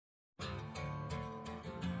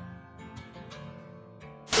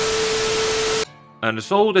And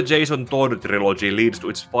so the Jason Todd Trilogy leads to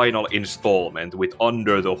its final installment with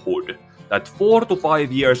Under the Hood, that 4 to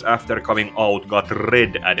 5 years after coming out got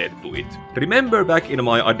Red added to it. Remember back in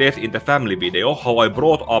my A Death in the Family video how I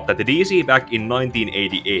brought up that DC back in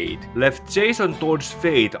 1988 left Jason Todd's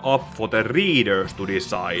fate up for the readers to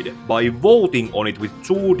decide by voting on it with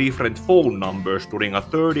 2 different phone numbers during a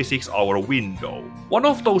 36-hour window. One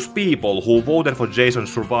of those people who voted for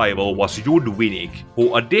Jason's survival was Judd Winick,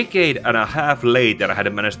 who a decade and a half later had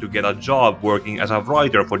managed to get a job working as a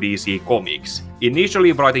writer for DC Comics,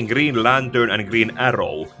 initially writing Green Lantern and Green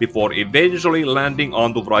Arrow, before eventually landing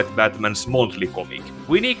on to write Batman's monthly comic.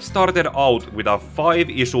 Winick started out with a 5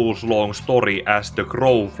 issues long story as The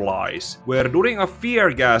Crow Flies, where during a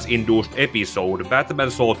fear gas induced episode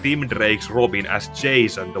Batman saw Tim Drake's Robin as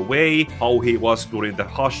Jason the way how he was during the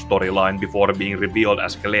Hush storyline before being revealed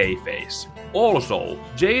as Clayface. Also,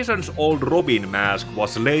 Jason's old Robin mask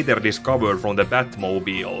was later discovered from the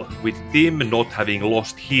Batmobile, with Tim not having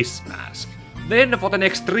lost his mask. Then for the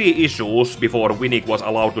next 3 issues, before Winick was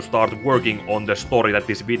allowed to start working on the story that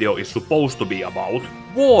this video is supposed to be about,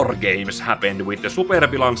 war games happened with the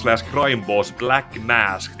supervillain/crime boss Black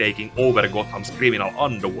Mask taking over Gotham's criminal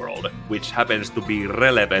underworld, which happens to be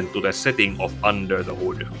relevant to the setting of Under the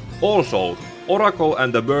Hood. Also, Oracle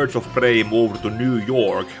and the Birds of Prey moved to New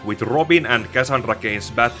York, with Robin and Cassandra Cain's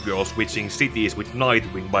Batgirl switching cities with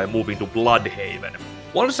Nightwing by moving to Bloodhaven.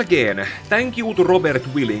 Once again, thank you to Robert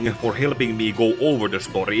Willing for helping me go over the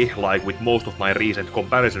story, like with most of my recent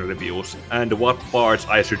comparison reviews, and what parts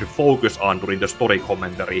I should focus on during the story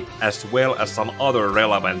commentary, as well as some other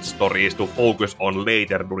relevant stories to focus on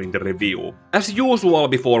later during the review. As usual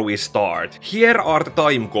before we start, here are the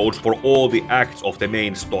time codes for all the acts of the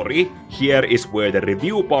main story, here is where the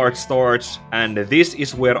review part starts, and this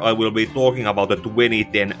is where I will be talking about the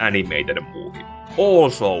 2010 animated movie.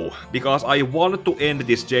 Also, because I want to end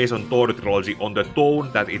this Jason Todd trilogy on the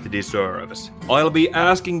tone that it deserves, I'll be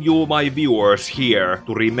asking you, my viewers here,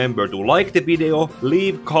 to remember to like the video,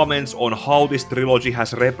 leave comments on how this trilogy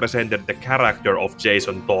has represented the character of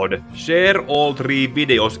Jason Todd, share all 3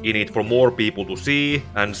 videos in it for more people to see,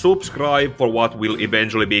 and subscribe for what will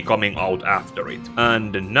eventually be coming out after it.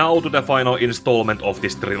 And now to the final installment of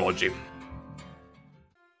this trilogy.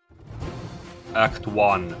 Act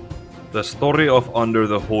 1. The story of Under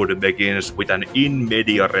the Hood begins with an in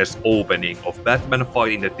media res opening of Batman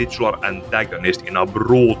fighting the titular antagonist in a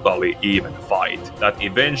brutally even fight, that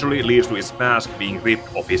eventually leads to his mask being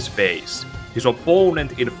ripped off his face. His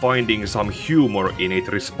opponent, in finding some humor in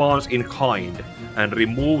it, responds in kind and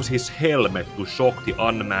removes his helmet to shock the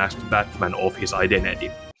unmasked Batman of his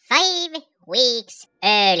identity. 5 weeks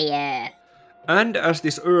earlier. And as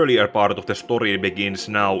this earlier part of the story begins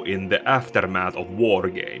now in the aftermath of war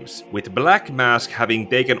games, with Black Mask having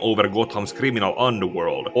taken over Gotham's criminal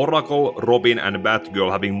underworld, Oracle, Robin and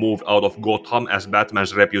Batgirl having moved out of Gotham as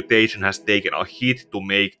Batman's reputation has taken a hit to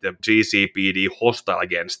make the GCPD hostile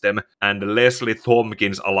against them, and Leslie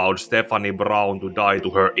Tompkins allowed Stephanie Brown to die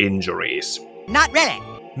to her injuries. Not really.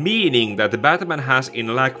 Meaning that Batman has,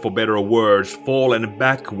 in lack for better words, fallen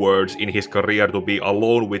backwards in his career to be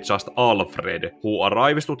alone with just Alfred, who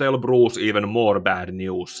arrives to tell Bruce even more bad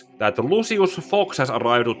news. That Lucius Fox has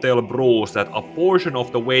arrived to tell Bruce that a portion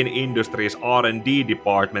of the Wayne Industries R&D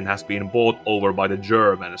department has been bought over by the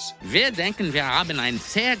Germans. Wir denken, wir haben ein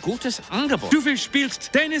sehr gutes Angebot. Du verspielst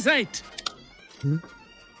deine Zeit.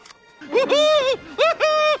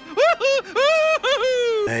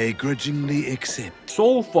 I grudgingly accept.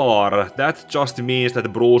 So far, that just means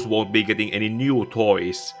that Bruce won't be getting any new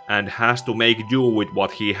toys, and has to make do with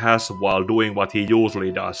what he has while doing what he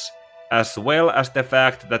usually does. As well as the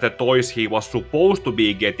fact that the toys he was supposed to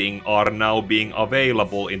be getting are now being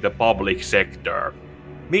available in the public sector.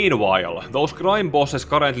 Meanwhile, those crime bosses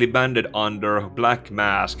currently banded under Black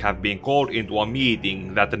Mask have been called into a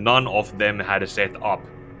meeting that none of them had set up.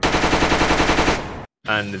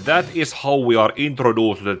 And that is how we are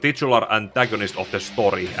introduced to the titular antagonist of the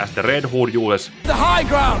story, as the Red Hood uses The high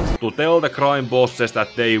ground! To tell the crime bosses that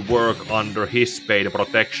they work under his paid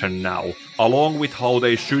protection now, along with how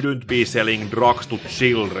they shouldn't be selling drugs to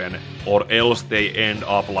children, or else they end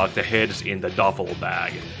up like the heads in the duffel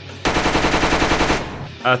bag.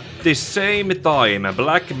 At the same time,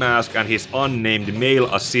 Black Mask and his unnamed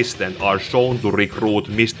male assistant are shown to recruit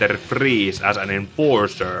Mr. Freeze as an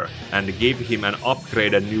enforcer and give him an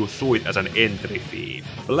upgraded new suit as an entry fee.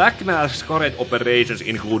 Black Mask's current operations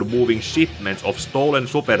include moving shipments of stolen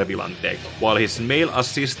supervillain tech, while his male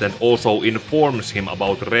assistant also informs him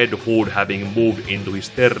about Red Hood having moved into his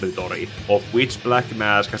territory, of which Black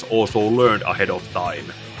Mask has also learned ahead of time.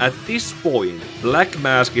 At this point, Black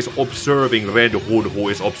Mask is observing Red Hood, who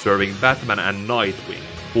is observing Batman and Nightwing,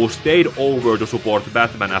 who stayed over to support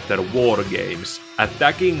Batman after War Games,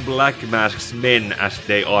 attacking Black Mask's men as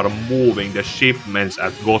they are moving the shipments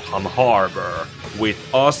at Gotham Harbor, with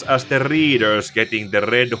us as the readers getting the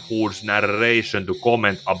Red Hood's narration to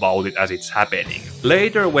comment about it as it's happening.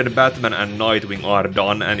 Later, when Batman and Nightwing are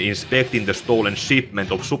done and inspecting the stolen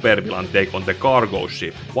shipment of supervillain tech on the cargo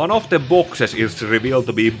ship, one of the boxes is revealed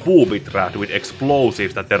to be booby-trapped with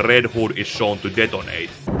explosives that the Red Hood is shown to detonate.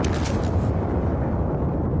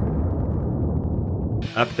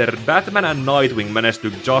 After Batman and Nightwing manage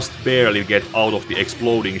to just barely get out of the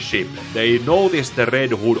exploding ship, they notice the Red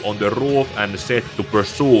Hood on the roof and set to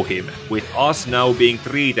pursue him, with us now being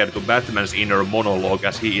treated to Batman's inner monologue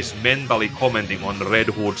as he is mentally commenting on Red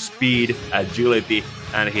Hood's speed, agility,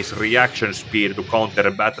 and his reaction speed to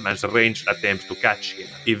counter Batman's ranged attempts to catch him.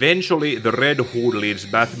 Eventually, the Red Hood leads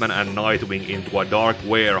Batman and Nightwing into a dark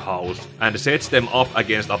warehouse and sets them up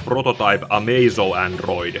against a prototype Amazo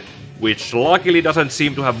android, which luckily doesn't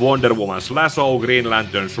seem to have Wonder Woman's lasso, Green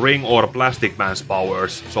Lantern's ring, or Plastic Man's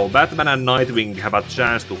powers, so Batman and Nightwing have a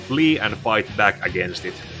chance to flee and fight back against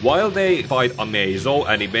it. While they fight Amazo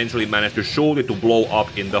and eventually manage to shoot it to blow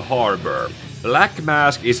up in the harbor, Black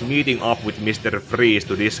Mask is meeting up with Mr. Freeze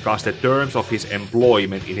to discuss the terms of his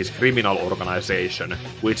employment in his criminal organization,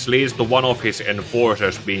 which leads to one of his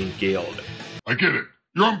enforcers being killed. I get it.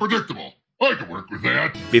 You're unpredictable. I can work with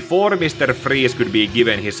that. Before Mr. Freeze could be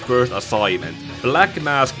given his first assignment, Black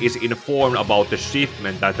Mask is informed about the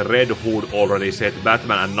shipment that Red Hood already set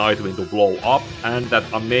Batman and Nightwing to blow up, and that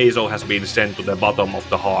Amazo has been sent to the bottom of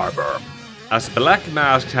the harbor. As Black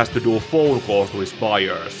Mask has to do phone calls to his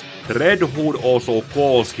buyers, Red Hood also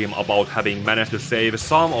calls him about having managed to save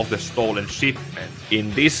some of the stolen shipment.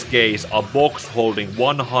 In this case, a box holding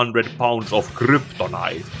 100 pounds of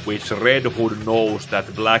kryptonite, which Red Hood knows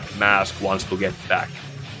that Black Mask wants to get back.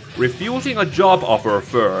 Refusing a job offer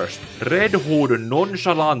first, Red Hood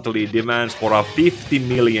nonchalantly demands for a 50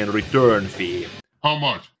 million return fee. How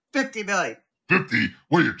much? 50 million. 50?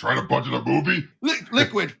 What are you trying to budget a movie?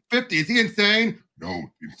 Liquid, 50. Is he insane? No,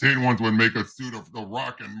 insane ones would make a suit of The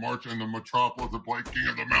Rock and march in the metropolis and play King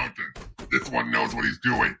of the Mountain. This one knows what he's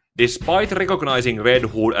doing. Despite recognizing Red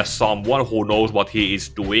Hood as someone who knows what he is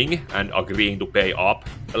doing and agreeing to pay up,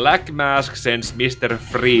 Black Mask sends Mr.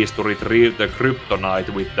 Freeze to retrieve the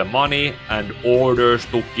kryptonite with the money and orders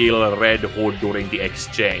to kill Red Hood during the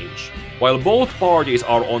exchange. While both parties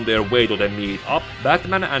are on their way to the meet-up,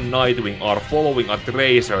 Batman and Nightwing are following a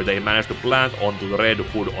tracer they managed to plant onto the Red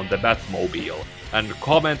Hood on the Batmobile, and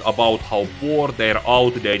comment about how poor their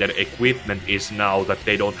outdated equipment is now that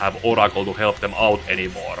they don't have Oracle to help them out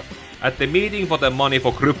anymore. At the meeting for the money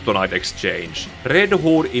for kryptonite exchange, Red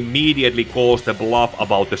Hood immediately calls the bluff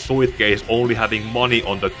about the suitcase only having money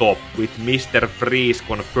on the top, with Mr. Freeze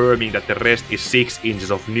confirming that the rest is 6 inches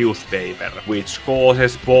of newspaper, which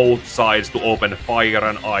causes both sides to open fire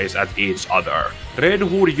and ice at each other. Red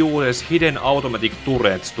Hood uses hidden automatic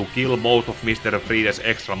turrets to kill most of Mr. Freeze's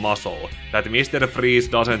extra muscle that Mr. Freeze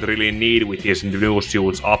doesn't really need with his new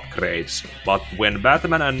suit's upgrades, but when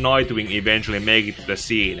Batman and Nightwing eventually make it to the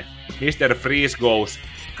scene, Mr. Freeze goes,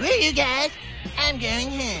 "Screw you guys, I'm going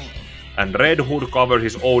home." And Red Hood covers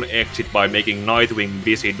his own exit by making Nightwing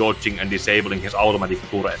busy dodging and disabling his automatic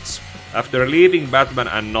turrets. After leaving Batman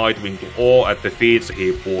and Nightwing to awe at the feats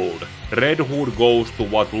he pulled, Red Hood goes to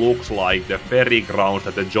what looks like the ferry grounds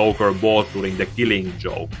that the Joker bought during the Killing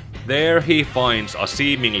Joke. There he finds a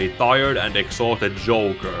seemingly tired and exhausted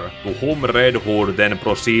Joker, to whom Red Hood then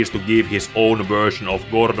proceeds to give his own version of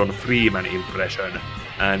Gordon Freeman impression,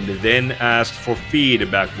 and then asks for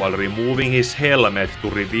feedback while removing his helmet to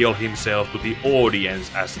reveal himself to the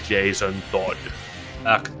audience as Jason Todd.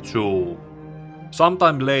 Act 2.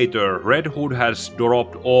 Sometime later, Red Hood has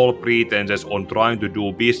dropped all pretenses on trying to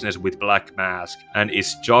do business with Black Mask, and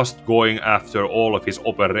is just going after all of his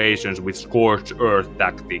operations with scorched earth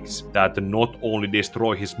tactics that not only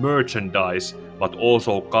destroy his merchandise, but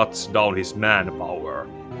also cuts down his manpower.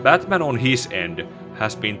 Batman on his end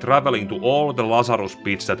has been traveling to all the Lazarus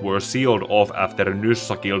pits that were sealed off after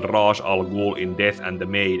Nyssa killed Ra's al Ghul in Death and the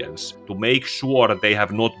Maidens, to make sure that they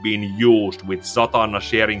have not been used, with Zatanna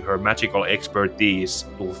sharing her magical expertise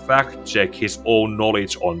to fact-check his own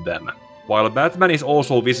knowledge on them. While Batman is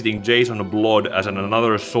also visiting Jason Blood as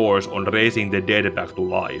another source on raising the dead back to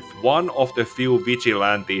life, one of the few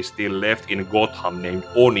vigilantes still left in Gotham named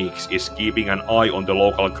Onyx is keeping an eye on the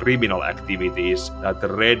local criminal activities that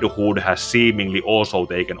the Red Hood has seemingly also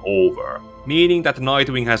taken over. Meaning that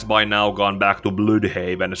Nightwing has by now gone back to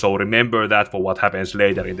Bloodhaven, so remember that for what happens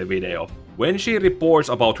later in the video. When she reports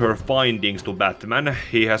about her findings to Batman,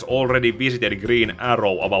 he has already visited Green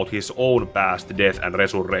Arrow about his own past death and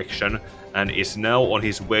resurrection, and is now on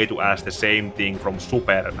his way to ask the same thing from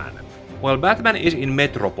Superman. While Batman is in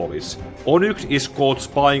Metropolis, Onyx is caught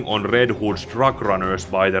spying on Red Hood's drug runners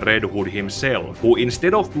by the Red Hood himself, who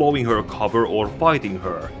instead of blowing her cover or fighting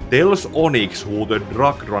her, tells Onyx who the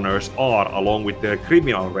drug runners are along with their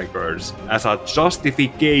criminal records, as a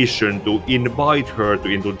justification to invite her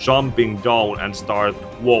into jumping down and start,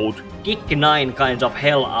 quote, kick 9 kinds of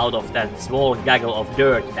hell out of that small gaggle of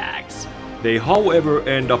dirtbags. They however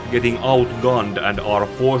end up getting outgunned and are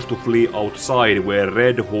forced to flee outside, where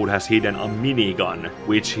Red Hood has hidden a minigun,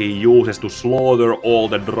 which he uses to slaughter all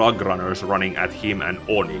the drug runners running at him and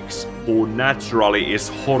Onyx, who naturally is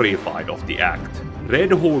horrified of the act. Red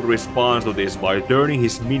Hood responds to this by turning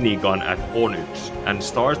his minigun at Onyx, and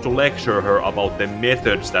starts to lecture her about the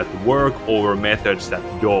methods that work over methods that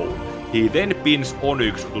don't. He then pins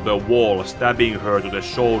Onyx to the wall, stabbing her to the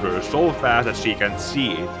shoulder so fast that she can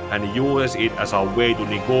see it, and uses it as a way to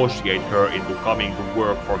negotiate her into coming to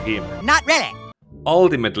work for him. Not really.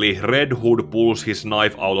 Ultimately, Red Hood pulls his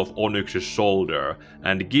knife out of Onyx's shoulder,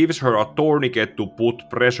 and gives her a tourniquet to put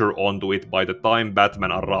pressure onto it by the time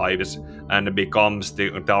Batman arrives, and becomes the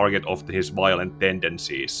target of his violent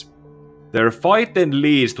tendencies. Their fight then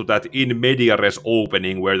leads to that in media res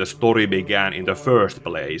opening where the story began in the first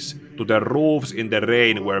place, to the roofs in the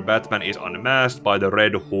rain where Batman is unmasked by the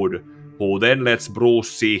Red Hood, who then lets Bruce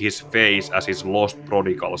see his face as his lost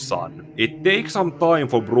prodigal son. It takes some time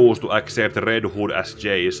for Bruce to accept Red Hood as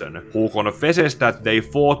Jason, who confesses that they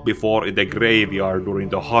fought before in the graveyard during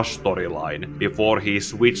the Hush storyline, before he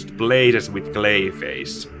switched places with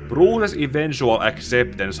Clayface. Bruce's eventual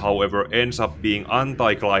acceptance, however, ends up being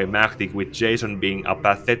anticlimactic, with Jason being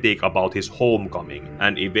apathetic about his homecoming,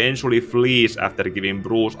 and eventually flees after giving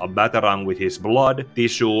Bruce a batarang with his blood,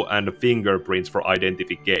 tissue, and fingerprints for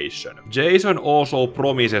identification. Jason also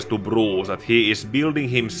promises to Bruce that he is building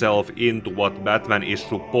himself into what Batman is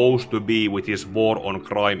supposed to be with his war on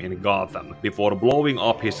crime in Gotham, before blowing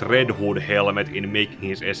up his Red Hood helmet in making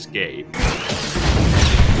his escape.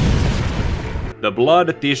 The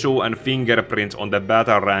blood, tissue, and fingerprints on the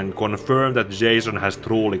batarang confirm that Jason has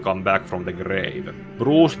truly come back from the grave.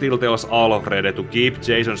 Bruce still tells Alfred to keep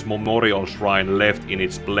Jason's memorial shrine left in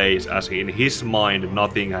its place, as in his mind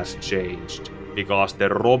nothing has changed, because the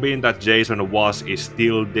Robin that Jason was is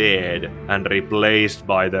still dead and replaced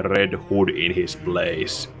by the Red Hood in his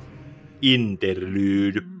place.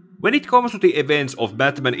 Interlude. When it comes to the events of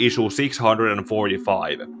Batman issue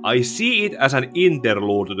 645, I see it as an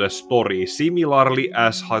interlude to the story, similarly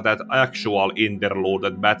as that actual interlude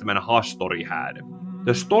that Batman Hush story had.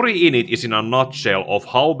 The story in it is in a nutshell of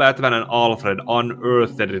how Batman and Alfred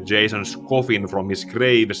unearthed Jason's coffin from his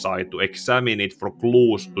gravesite to examine it for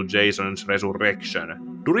clues to Jason's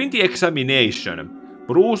resurrection. During the examination,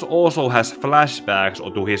 Bruce also has flashbacks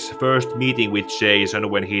to his first meeting with Jason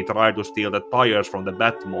when he tried to steal the tires from the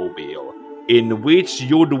Batmobile, in which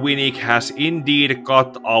Judd Winick has indeed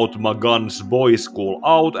cut out McGunn's boys' school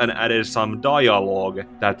out and added some dialogue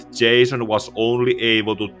that Jason was only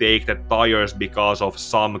able to take the tires because of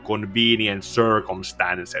some convenient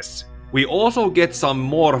circumstances. We also get some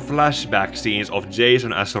more flashback scenes of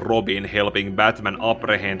Jason as Robin helping Batman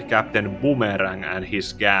apprehend Captain Boomerang and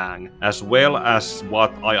his gang, as well as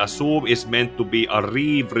what I assume is meant to be a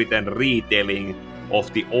rewritten retelling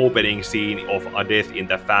of the opening scene of A Death in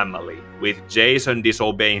the Family, with Jason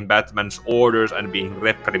disobeying Batman's orders and being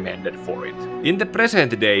reprimanded for it. In the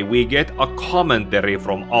present day, we get a commentary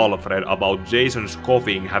from Alfred about Jason's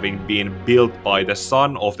coffin having been built by the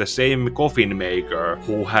son of the same coffin maker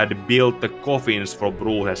who had built the coffins for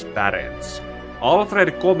Bruce's parents.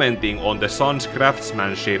 Alfred commenting on the son's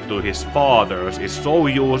craftsmanship to his father's is so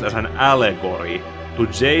used as an allegory to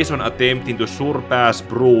Jason attempting to surpass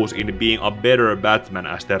Bruce in being a better Batman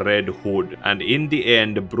as the Red Hood, and in the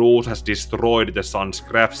end Bruce has destroyed the son's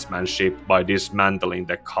craftsmanship by dismantling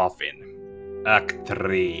the coffin. Act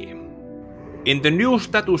 3. In the new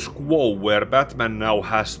status quo, where Batman now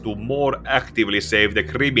has to more actively save the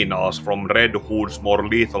criminals from Red Hood's more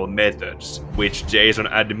lethal methods, which Jason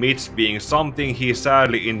admits being something he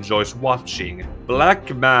sadly enjoys watching,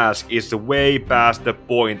 Black Mask is way past the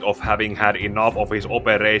point of having had enough of his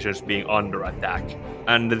operations being under attack.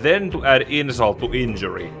 And then to add insult to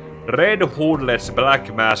injury, Red Hood lets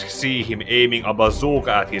Black Mask see him aiming a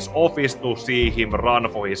bazooka at his office to see him run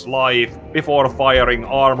for his life, before firing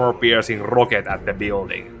armor-piercing rocket at the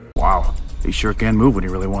building. Wow, he sure can move when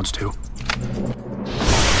he really wants to.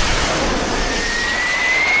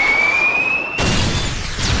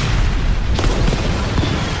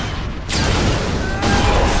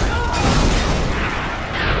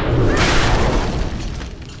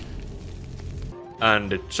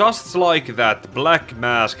 And just like that, Black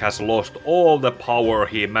Mask has lost all the power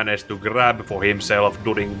he managed to grab for himself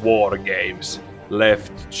during war games.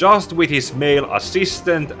 Left just with his male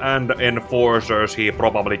assistant and enforcers he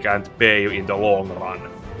probably can't pay in the long run.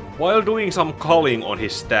 While doing some culling on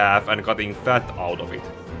his staff and cutting fat out of it,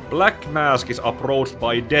 Black Mask is approached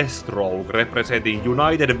by Deathstroke, representing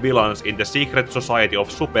United Villains in the secret society of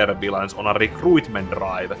supervillains on a recruitment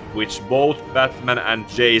drive, which both Batman and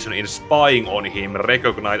Jason in spying on him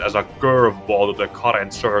recognize as a curveball to the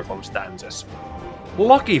current circumstances.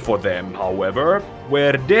 Lucky for them, however,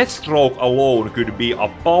 where Deathstroke alone could be a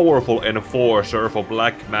powerful enforcer for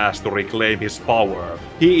Black Mask to reclaim his power,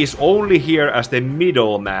 he is only here as the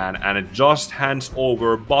middleman and just hands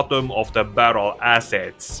over bottom-of-the-barrel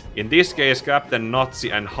assets, in this case Captain Nazi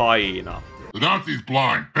and Hyena. The Nazi's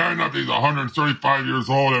blind. Baron Nazi's 135 years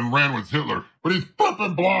old and ran with Hitler, but he's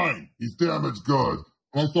flippin' blind. He's damaged goods.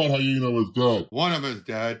 I thought Hyena was dead. One of us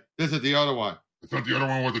dead. This is the other one. I thought the other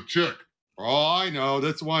one was a chick. For all I know,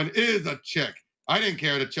 this one is a chick. I didn't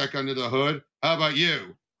care to check under the hood. How about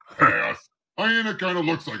you? Yes. Hyena kind of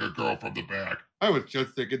looks like a girl from the back. I was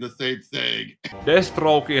just thinking the same thing.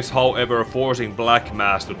 Deathstroke is however forcing Black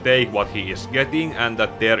Mask to take what he is getting, and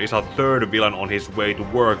that there is a third villain on his way to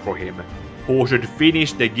work for him, who should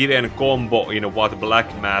finish the given combo in what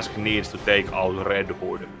Black Mask needs to take out Red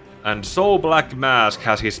Hood. And so Black Mask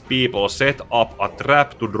has his people set up a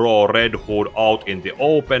trap to draw Red Hood out in the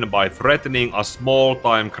open by threatening a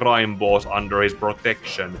small-time crime boss under his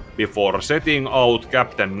protection, before setting out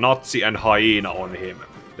Captain Nazi and Hyena on him.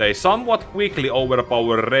 They somewhat quickly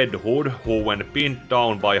overpower Red Hood, who when pinned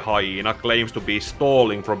down by Hyena claims to be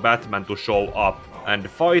stalling for Batman to show up, and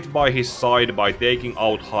fight by his side by taking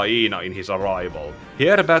out Hyena in his arrival.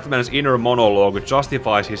 Here Batman's inner monologue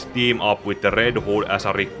justifies his team up with the Red Hood as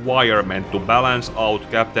a requirement to balance out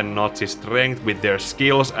Captain Nazi's strength with their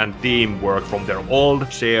skills and teamwork from their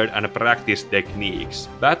old, shared and practiced techniques.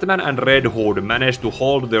 Batman and Red Hood manage to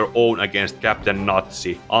hold their own against Captain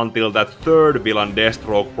Nazi, until that third villain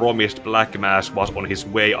Deathstroke promised Black Mask was on his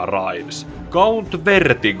way arrives. Count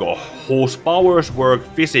Vertigo, whose powers work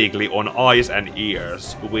physically on eyes and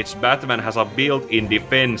ears, to which Batman has a built-in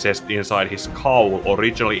defenses inside his cowl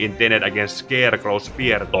originally intended against Scarecrow's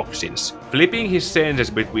fear toxins. Flipping his senses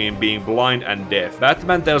between being blind and deaf,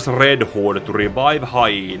 Batman tells Red Hood to revive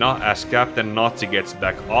Hyena as Captain Nazi gets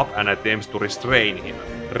back up and attempts to restrain him.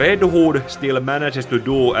 Red Hood still manages to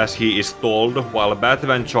do as he is told, while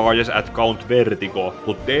Batman charges at Count Vertigo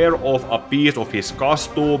to tear off a piece of his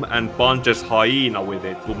costume and punches Hyena with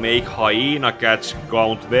it to make Hyena catch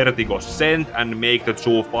Count Vertigo's scent and make the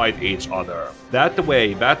two fight each other. That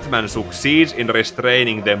way, Batman succeeds in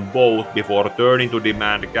restraining them both before turning to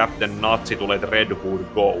demand Captain Nazi to let Red Hood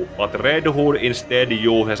go, but Red Hood instead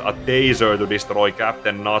uses a taser to destroy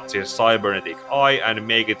Captain Nazi's cybernetic eye and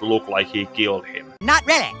make it look like he killed him. Not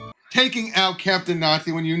really. Taking out Captain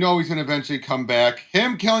Nazi when you know he's going to eventually come back.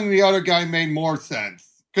 Him killing the other guy made more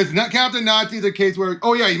sense. Because Captain Nazi is a case where,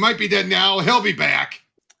 oh yeah, he might be dead now, he'll be back.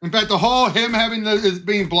 In fact, the whole him having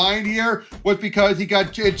being blind here was because he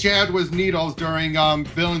got jabbed with needles during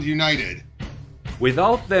Villains United.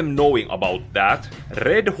 Without them knowing about that,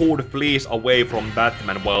 Red Hood flees away from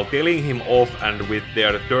Batman while telling him off and with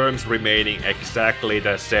their terms remaining exactly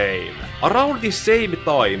the same. Around the same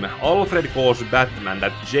time, Alfred calls Batman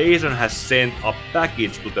that Jason has sent a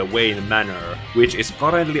package to the Wayne Manor, which is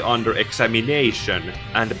currently under examination,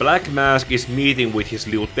 and Black Mask is meeting with his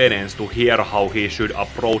lieutenants to hear how he should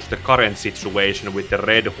approach the current situation with the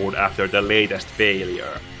Red Hood after the latest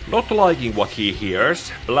failure. Not liking what he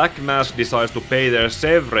hears, Black Mask decides to pay their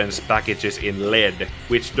severance packages in lead,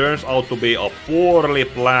 which turns out to be a poorly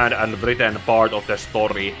planned and written part of the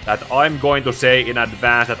story that I'm going to say in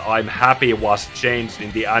advance that I'm happy was changed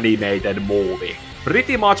in the animated movie.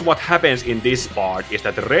 Pretty much what happens in this part is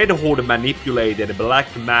that Red Hood manipulated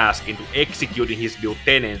Black Mask into executing his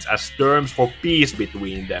lieutenants as terms for peace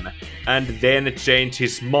between them, and then changed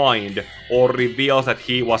his mind or reveals that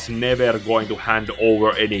he was never going to hand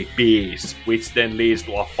over any peace, which then leads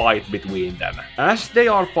to a fight between them. As they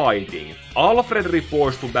are fighting, Alfred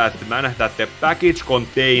reports to Batman that the package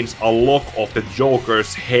contains a lock of the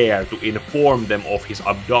Joker's hair to inform them of his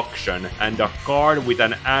abduction, and a card with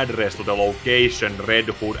an address to the location Red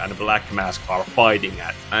Hood and Black Mask are fighting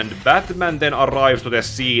at. And Batman then arrives to the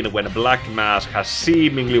scene when Black Mask has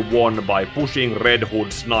seemingly won by pushing Red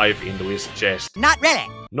Hood's knife into his chest. Not really.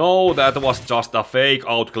 No, that was just a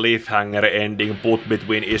fake-out cliffhanger ending put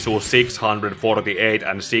between issues 648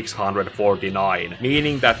 and 649,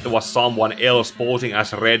 meaning that there was someone else posing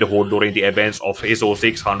as Red Hood during the events of issue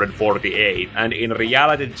 648, and in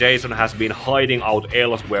reality Jason has been hiding out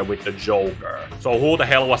elsewhere with the Joker. So who the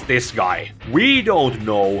hell was this guy? We don't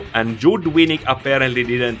know, and Judd Winick apparently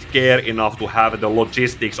didn't care enough to have the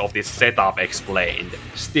logistics of this setup explained.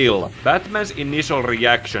 Still, Batman's initial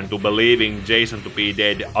reaction to believing Jason to be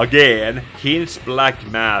dead again hints Black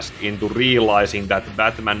Mask into realizing that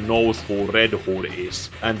Batman knows who Red Hood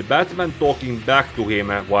is, and Batman talking back to him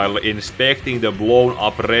while inspecting the blown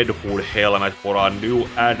up Red Hood helmet for a new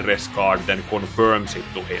address card then confirms it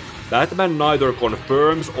to him. Batman neither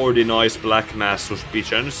confirms or denies Black Mask's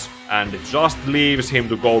suspicions, and just leaves him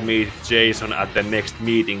to go meet Jason at the next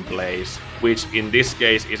meeting place, which in this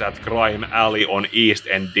case is at Crime Alley on East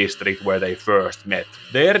End District where they first met.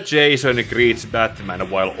 There Jason greets Batman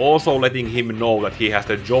while also letting him know that he has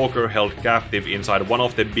the Joker held captive inside one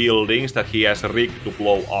of the buildings that he has rigged to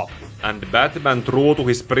blow up. And Batman, true to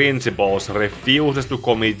his principles, refuses to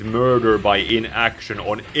commit murder by inaction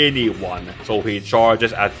on anyone, so he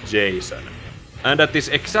charges at Jason. And at this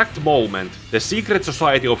exact moment, the Secret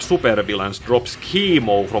Society of Supervillains drops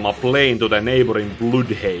chemo from a plane to the neighboring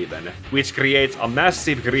Bloodhaven, which creates a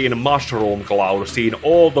massive green mushroom cloud seen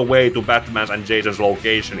all the way to Batman's and Jason's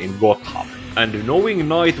location in Gotham. And knowing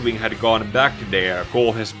Nightwing had gone back there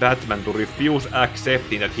causes Batman to refuse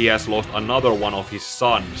accepting that he has lost another one of his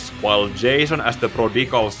sons, while Jason as the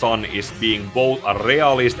prodigal son is being both a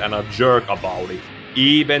realist and a jerk about it,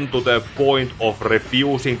 even to the point of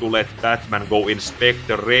refusing to let Batman go inspect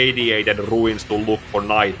the radiated ruins to look for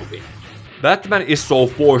Nightwing. Batman is so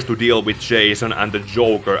forced to deal with Jason and the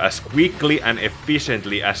Joker as quickly and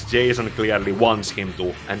efficiently as Jason clearly wants him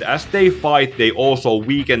to, and as they fight they also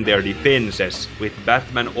weaken their defenses, with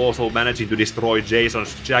Batman also managing to destroy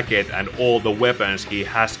Jason's jacket and all the weapons he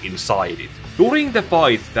has inside it. During the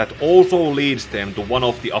fight that also leads them to one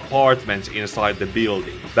of the apartments inside the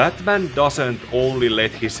building, Batman doesn't only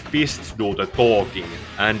let his fists do the talking,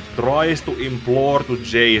 and tries to implore to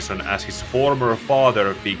Jason as his former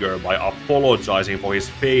father figure by apologizing for his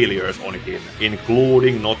failures on him,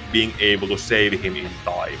 including not being able to save him in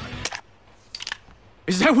time.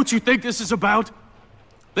 Is that what you think this is about?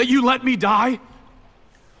 That you let me die?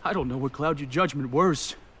 I don't know what clouds your judgment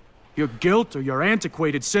worse. Your guilt or your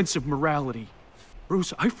antiquated sense of morality.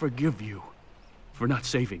 Bruce, I forgive you for not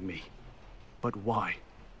saving me. But why?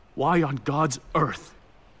 Why on God's earth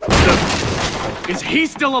is he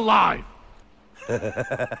still alive?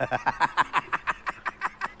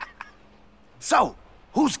 So,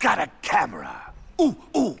 who's got a camera?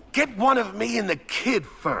 Ooh, get one of me and the kid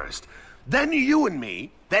first. Then you and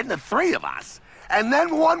me, then the three of us. And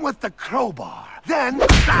then one with the crowbar. Then...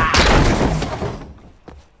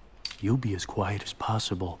 You be as quiet as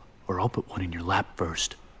possible, or I'll put one in your lap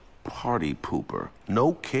first. Party pooper.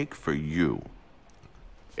 No cake for you.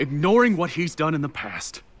 Ignoring what he's done in the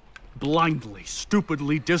past. Blindly,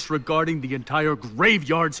 stupidly disregarding the entire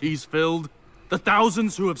graveyards he's filled. The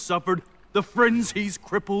thousands who have suffered. The friends he's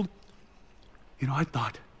crippled. You know, I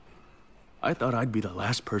thought I'd be the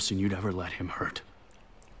last person you'd ever let him hurt.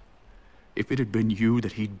 If it had been you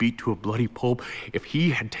that he'd beat to a bloody pulp, if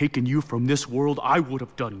he had taken you from this world, I would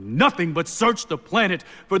have done nothing but search the planet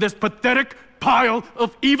for this pathetic pile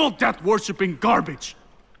of evil death-worshipping garbage.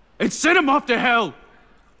 And send him off to hell!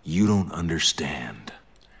 You don't understand.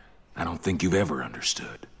 I don't think you've ever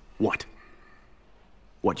understood. What?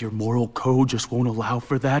 What, your moral code just won't allow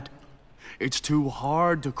for that? It's too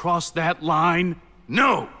hard to cross that line?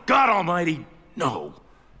 No! God almighty, no!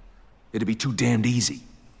 It'd be too damned easy.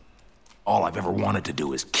 All I've ever wanted to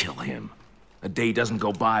do is kill him. A day doesn't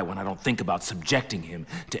go by when I don't think about subjecting him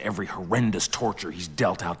to every horrendous torture he's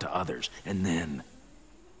dealt out to others, and then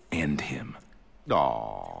end him.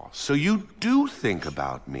 Aw, so you do think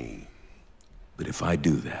about me. But if I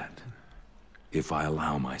do that, if I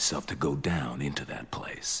allow myself to go down into that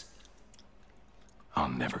place, I'll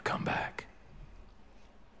never come back.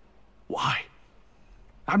 Why?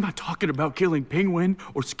 I'm not talking about killing Penguin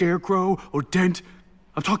or Scarecrow or Dent.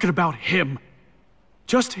 I'm talking about him.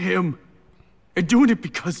 Just him. And doing it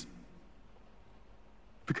because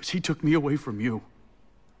he took me away from you.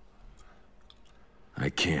 I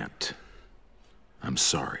can't. I'm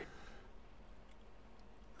sorry.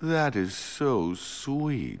 That is so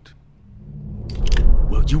sweet.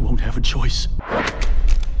 Well, you won't have a choice.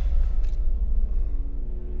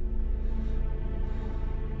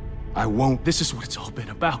 I won't. This is what it's all been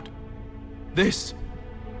about. This.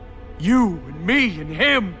 You and me and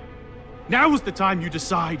him. Now is the time you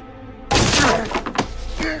decide.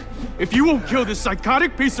 If you won't kill this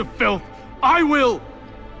psychotic piece of filth, I will!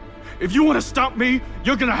 If you want to stop me,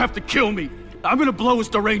 you're gonna have to kill me. I'm gonna blow his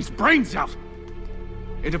deranged brains out.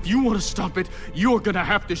 And if you want to stop it, you're gonna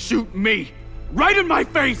have to shoot me. Right in my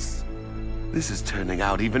face! This is turning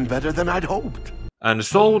out even better than I'd hoped. And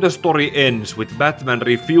so the story ends with Batman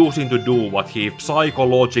refusing to do what he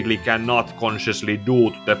psychologically cannot consciously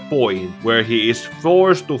do, to the point where he is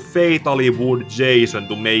forced to fatally wound Jason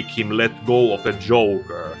to make him let go of the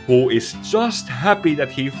Joker, who is just happy that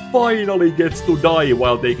he finally gets to die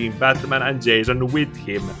while taking Batman and Jason with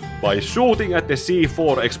him, by shooting at the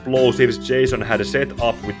C4 explosives Jason had set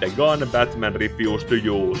up with the gun Batman refused to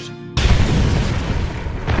use.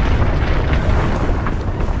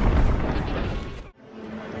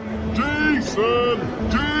 Jason!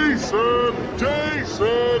 Jason!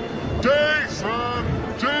 Jason! Jason!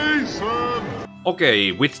 Jason!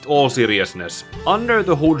 Okay, with all seriousness, Under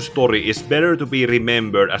the Hood story is better to be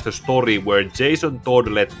remembered as the story where Jason Todd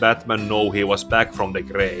let Batman know he was back from the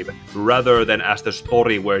grave, rather than as the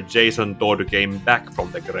story where Jason Todd came back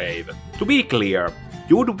from the grave. To be clear,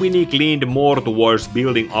 Judd Winick leaned more towards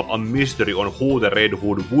building up a mystery on who the Red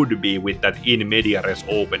Hood would be with that in media res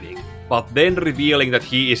opening, but then revealing that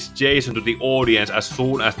he is Jason to the audience as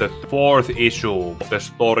soon as the 4th issue of the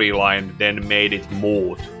storyline then made it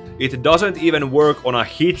moot. It doesn't even work on a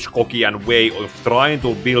Hitchcockian way of trying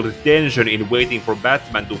to build tension in waiting for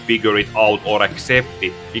Batman to figure it out or accept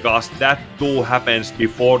it, because that too happens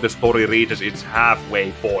before the story reaches its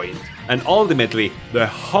halfway point. And ultimately, the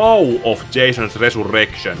how of Jason's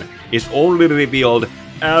resurrection is only revealed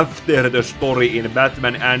after the story in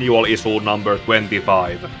Batman Annual Issue number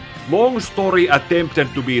 25. Long story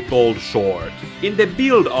attempted to be told short. In the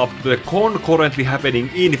build-up to the concurrently happening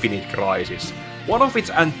Infinite Crisis, one of its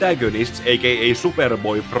antagonists, aka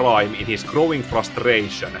Superboy Prime, in his growing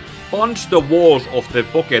frustration, punched the walls of the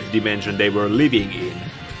pocket dimension they were living in,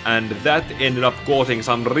 and that ended up causing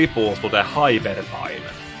some ripples to the Hypertime.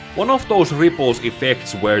 One of those ripples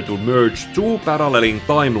effects were to merge two paralleling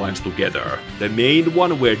timelines together, the main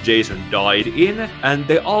one where Jason died in, and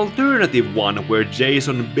the alternative one where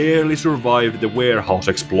Jason barely survived the warehouse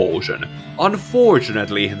explosion.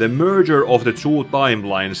 Unfortunately, the merger of the two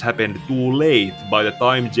timelines happened too late by the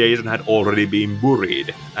time Jason had already been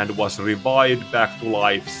buried, and was revived back to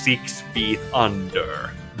life 6 feet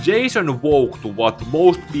under. Jason woke to what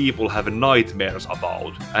most people have nightmares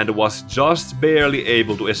about, and was just barely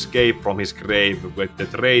able to escape from his grave with the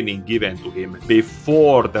training given to him,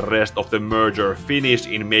 before the rest of the merger finished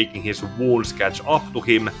in making his wounds catch up to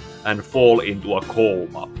him and fall into a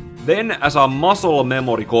coma. Then, as a muscle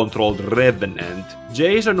memory controlled revenant,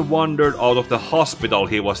 Jason wandered out of the hospital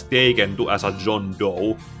he was taken to as a John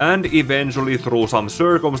Doe, and eventually through some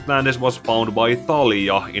circumstances was found by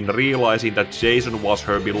Talia in realizing that Jason was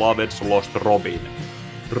her beloved's lost Robin.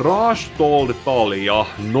 Raj told Talia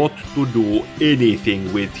not to do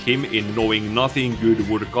anything with him in knowing nothing good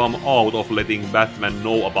would come out of letting Batman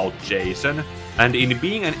know about Jason, and in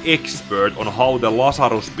being an expert on how the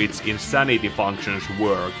Lazarus Pit's insanity functions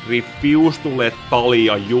work, refused to let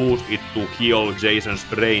Talia use it to heal Jason's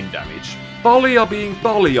brain damage. Talia being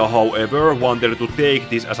Talia, however, wanted to take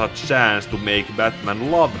this as a chance to make Batman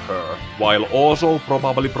love her, while also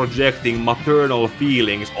probably projecting maternal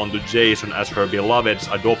feelings onto Jason as her beloved's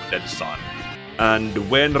adopted son. And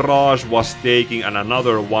when Raj was taking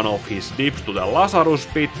another one of his dips to the Lazarus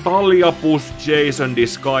Pit, Talia pushed Jason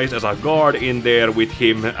disguised as a guard in there with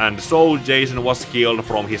him, and so Jason was healed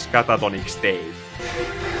from his catatonic state.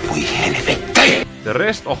 The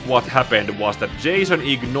rest of what happened was that Jason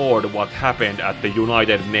ignored what happened at the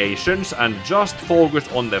United Nations and just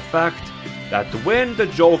focused on the fact that when the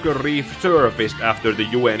Joker resurfaced after the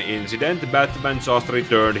UN incident, Batman just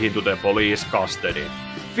returned him to the police custody.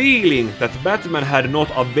 feeling that Batman had not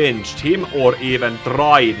avenged him or even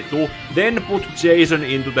tried to, then put Jason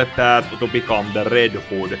into the path to become the Red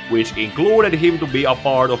Hood, which included him to be a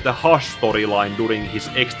part of the Hush storyline during his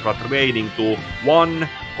extra training to 1.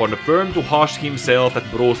 Confirm to Hush himself that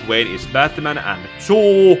Bruce Wayne is Batman, and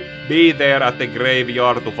 2. Be there at the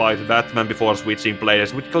graveyard to fight Batman before switching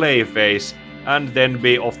players with Clayface, and then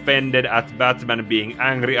be offended at Batman being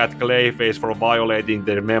angry at Clayface for violating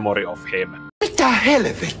their memory of him. What the hell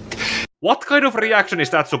of it? What kind of reaction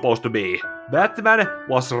is that supposed to be? Batman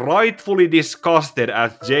was rightfully disgusted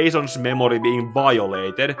at Jason's memory being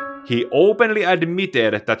violated. He openly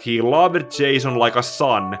admitted that he loved Jason like a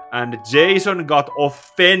son, and Jason got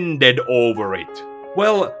offended over it.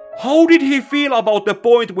 Well, how did he feel about the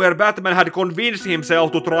point where Batman had convinced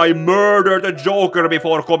himself to try murder the Joker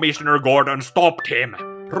before Commissioner Gordon stopped him?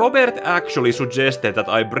 Robert actually suggested that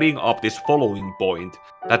I bring up this following point,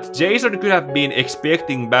 that Jason could have been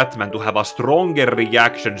expecting Batman to have a stronger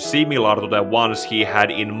reaction similar to the ones he had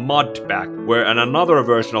in Mudpack, where another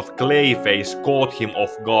version of Clayface caught him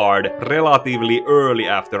off guard relatively early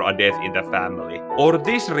after a death in the family. Or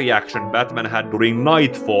this reaction Batman had during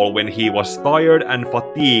Nightfall when he was tired and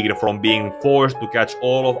fatigued from being forced to catch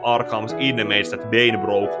all of Arkham's inmates that Bane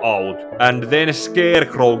broke out, and then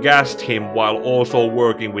Scarecrow gassed him while also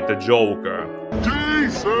working with the Joker.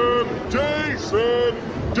 Jason! Jason!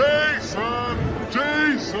 Jason!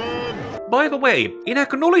 Jason! By the way, in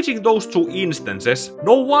acknowledging those two instances,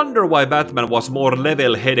 no wonder why Batman was more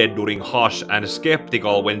level-headed during Hush and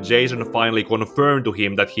skeptical when Jason finally confirmed to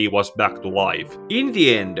him that he was back to life. In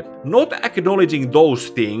the end, not acknowledging those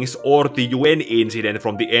things or the UN incident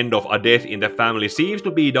from the end of A Death in the Family seems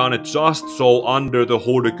to be done just so Under the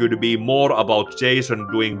Hood could be more about Jason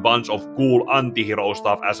doing bunch of cool anti-hero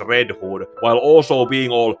stuff as Red Hood, while also being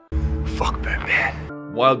all "fuck Batman,"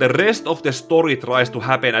 while the rest of the story tries to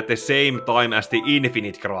happen at the same time as the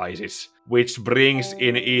Infinite Crisis, which brings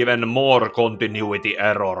in even more continuity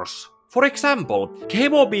errors. For example,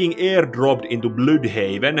 Chemo being airdropped into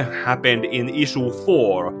Bloodhaven happened in issue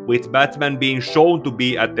 4, with Batman being shown to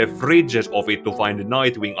be at the fridges of it to find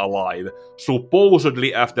Nightwing alive,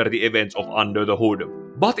 supposedly after the events of Under the Hood.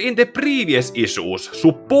 But in the previous issues,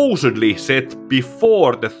 supposedly set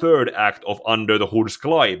before the third act of Under the Hood's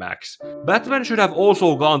climax, Batman should have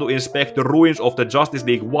also gone to inspect the ruins of the Justice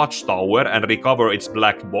League Watchtower and recover its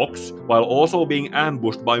black box, while also being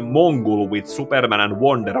ambushed by Mongul with Superman and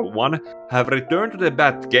Wonder Woman, have returned to the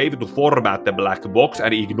Batcave to format the black box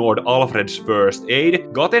and ignored Alfred's first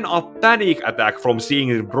aid, gotten a panic attack from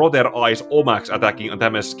seeing Brother Eye's Omax attacking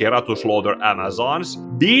Themyscira to slaughter Amazons,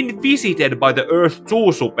 been visited by the Earth 2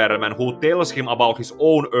 Superman who tells him about his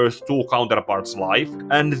own Earth 2 counterpart's life,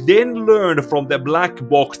 and then learned from the black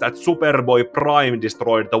box that Superboy Prime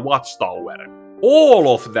destroyed the Watchtower.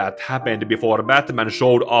 All of that happened before Batman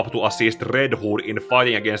showed up to assist Red Hood in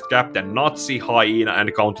fighting against Captain Nazi, Hyena,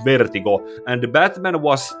 and Count Vertigo, and Batman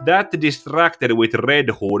was that distracted with Red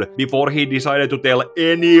Hood before he decided to tell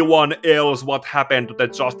anyone else what happened to the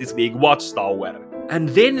Justice League Watchtower. And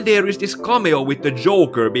then there is this cameo with the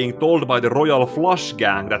Joker being told by the Royal Flush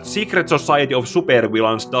Gang that Secret Society of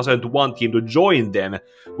Supervillains doesn't want him to join them,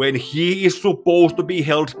 when he is supposed to be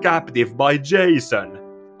held captive by Jason.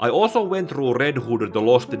 I also went through Red Hood The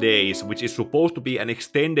Lost Days, which is supposed to be an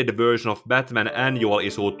extended version of Batman Annual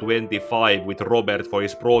Issue 25 with Robert for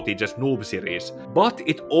his Protege Noob series, but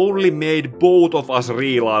it only made both of us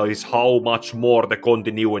realize how much more the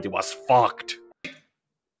continuity was fucked.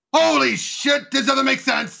 Holy shit, this doesn't make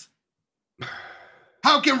sense!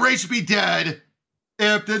 How can Rach be dead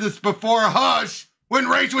if this is before Hush when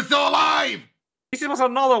Rach was still alive? This was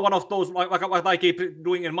another one of those, like I keep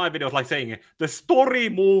doing in my videos, like saying, the story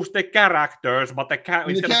moves the characters, but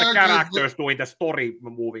instead of the characters doing the story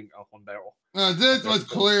moving on their own. This was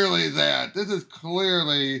clearly that. This is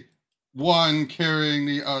clearly one carrying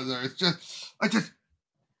the other. It's just, I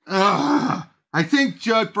think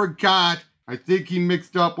Judd forgot. I think he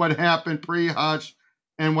mixed up what happened pre-Hush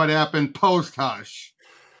and what happened post-Hush.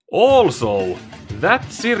 Also, that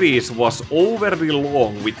series was overly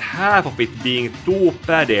long, with half of it being too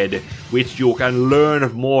padded, which you can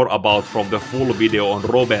learn more about from the full video on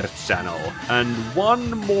Robert's channel. And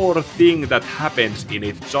one more thing that happens in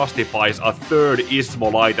it justifies a third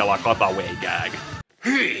Ismo Laitela cutaway gag.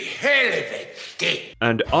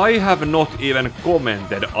 And I have not even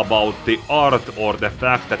commented about the art or the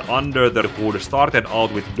fact that Under the Hood started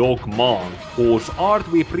out with Doc Monk, whose art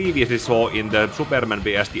we previously saw in the Superman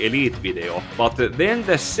vs the Elite video, but then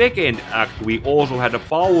the second act we also had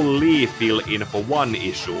Paul Lee fill in for one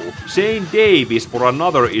issue, Shane Davis for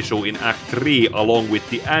another issue in Act 3 along with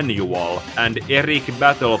the annual, and Eric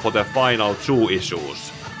Battle for the final 2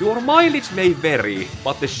 issues. Your mileage may vary,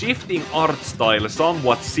 but the shifting art style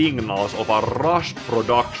somewhat signals of a rushed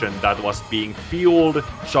production that was being fueled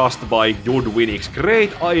just by Judd Winick's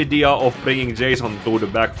great idea of bringing Jason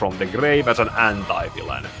Todd back from the grave as an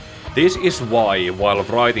anti-villain. This is why, while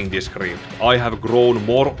writing this script, I have grown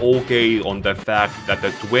more okay on the fact that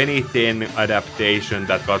the 2010 adaptation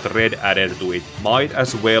that got Red added to it might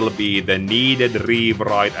as well be the needed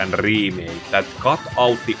rewrite and remake that cut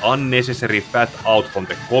out the unnecessary fat out from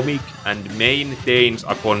the comic and maintains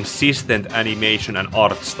a consistent animation and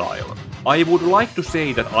art style. I would like to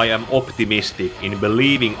say that I am optimistic in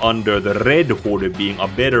believing Under the Red Hood being a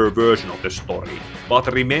better version of the story,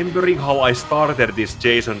 but remembering how I started this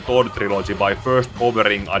Jason Todd trilogy by first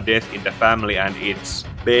covering A Death in the Family and its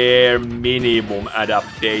bare minimum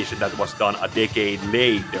adaptation that was done a decade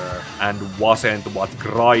later and wasn't what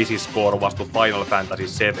Crisis Core was to Final Fantasy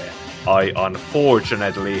VII, I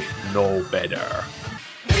unfortunately know better.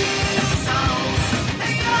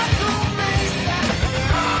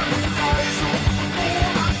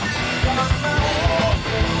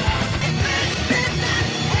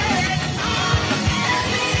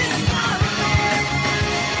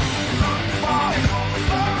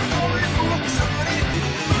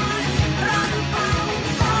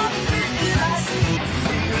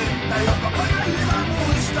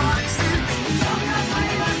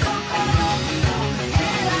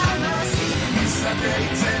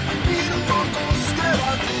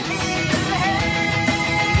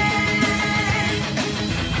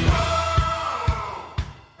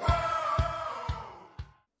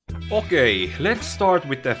 Okay, let's start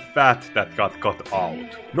with the fat that got cut out.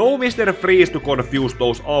 No Mr. Freeze to confuse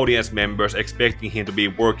those audience members expecting him to be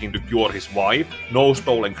working to cure his wife, no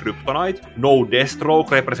stolen kryptonite, no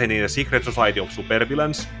Deathstroke representing the secret society of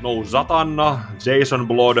supervillains, no Zatanna, Jason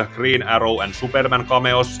Blood, Green Arrow and Superman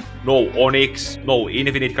cameos, no Onyx, no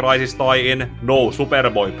Infinite Crisis tie-in, no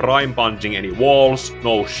Superboy Prime punching any walls,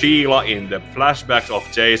 no Sheila in the flashbacks of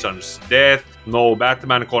Jason's death, no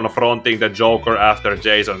Batman confronting the Joker after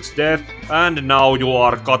Jason's death, and now you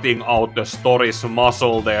are cutting out the story's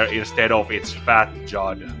muscle there instead of its fat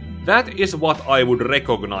Judd. That is what I would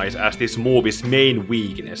recognize as this movie's main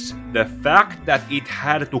weakness. The fact that it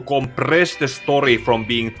had to compress the story from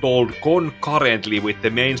being told concurrently with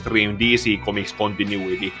the mainstream DC Comics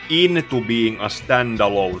continuity into being a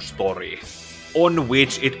standalone story, on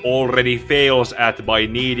which it already fails at by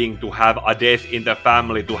needing to have a death in the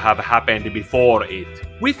family to have happened before it.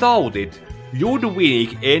 Without it, Judd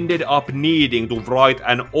Winick ended up needing to write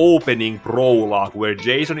an opening prologue where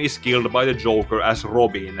Jason is killed by the Joker as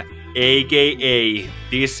Robin, aka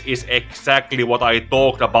this is exactly what I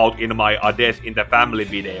talked about in my A Death in the Family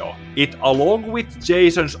video. It, along with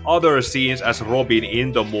Jason's other scenes as Robin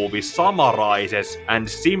in the movie, summarizes and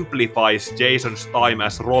simplifies Jason's time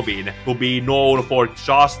as Robin to be known for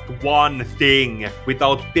just one thing,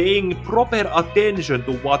 without paying proper attention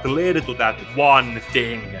to what led to that one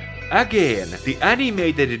thing. Again, the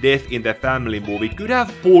animated Death in the Family movie could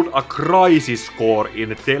have pulled a Crisis Core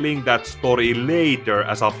in telling that story later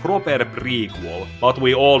as a proper prequel, but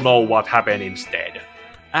we all know what happened instead.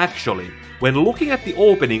 Actually, when looking at the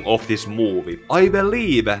opening of this movie, I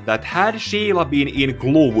believe that had Sheila been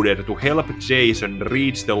included to help Jason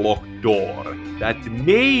reach the locked door, that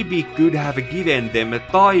maybe could have given them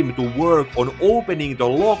time to work on opening the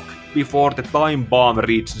lock before the time bomb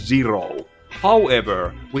reached zero.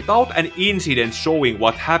 However, without an incident showing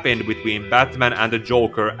what happened between Batman and the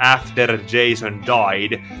Joker after Jason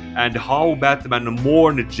died, and how Batman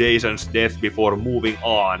mourned Jason's death before moving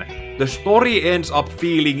on, the story ends up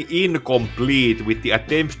feeling incomplete, with the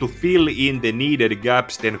attempts to fill in the needed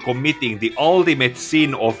gaps then committing the ultimate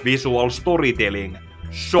sin of visual storytelling: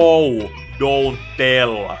 show, don't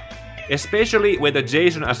tell. Especially when the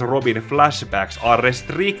Jason as Robin flashbacks are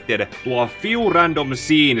restricted to a few random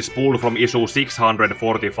scenes pulled from issue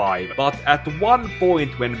 645. But at one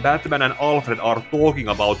point when Batman and Alfred are talking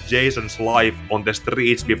about Jason's life on the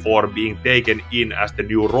streets before being taken in as the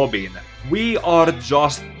new Robin, We are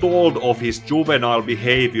just told of his juvenile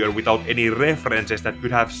behavior without any references that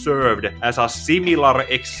could have served as a similar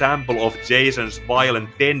example of Jason's violent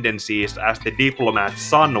tendencies as the diplomat's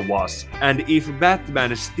son was. And if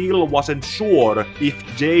Batman still wasn't sure if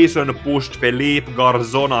Jason pushed Felipe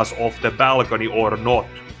Garzonas off the balcony or not.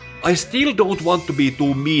 I still don't want to be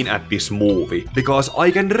too mean at this movie, because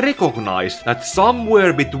I can recognize that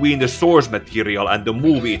somewhere between the source material and the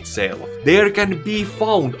movie itself, there can be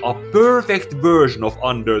found a perfect version of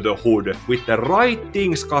Under the Hood, with the right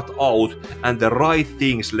things cut out and the right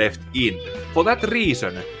things left in. For that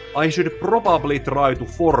reason, I should probably try to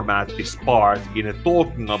format this part in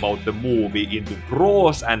talking about the movie into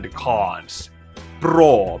pros and cons.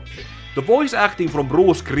 Pro. The voice acting from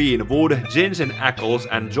Bruce Greenwood, Jensen Ackles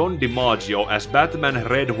and John DiMaggio as Batman,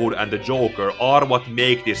 Red Hood and the Joker are what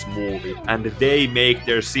make this movie, and they make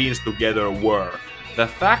their scenes together work. The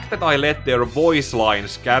fact that I let their voice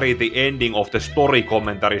lines carry the ending of the story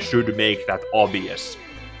commentary should make that obvious.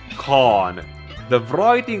 Con. The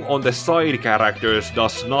writing on the side characters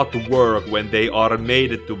does not work when they are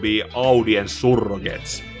made to be audience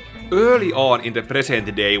surrogates. Early on in the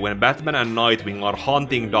present day, when Batman and Nightwing are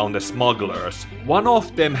hunting down the smugglers, one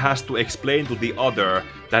of them has to explain to the other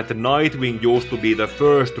that Nightwing used to be the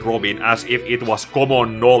first Robin as if it was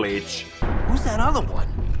common knowledge. Who's that other one?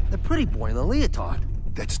 The pretty boy in the leotard.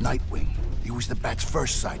 That's Nightwing. He was the Bat's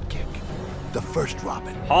first sidekick. The first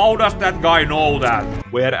Robin. How does that guy know that?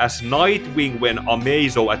 Whereas Nightwing, when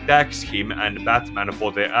Amazo attacks him and Batman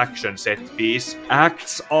for the action set piece,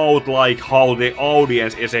 acts out like how the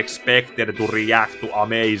audience is expected to react to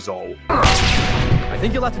Amazo. I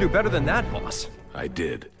think you'll have to do better than that, boss. I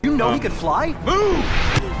did. You know he could fly? Move!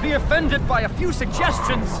 Be offended by a few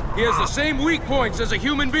suggestions. He has the same weak points as a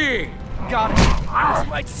human being. Got it. This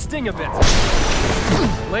might sting a bit.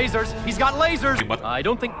 Lasers. He's got lasers. But I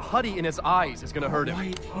don't think putty in his eyes is gonna hurt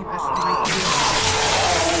him.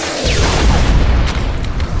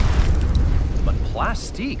 But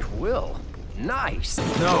plastique will. Nice.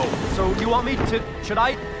 No. So you want me to... Should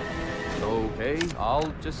I... Okay,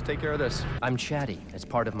 I'll just take care of this. I'm chatty as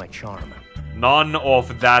part of my charm. None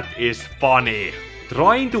of that is funny.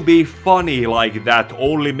 Trying to be funny like that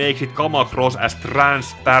only makes it come across as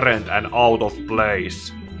transparent and out of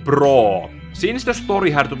place. Pro. Since the story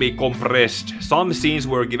had to be compressed, some scenes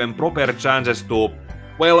were given proper chances to...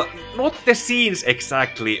 well, not the scenes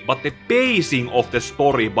exactly, but the pacing of the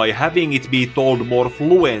story by having it be told more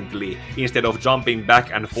fluently instead of jumping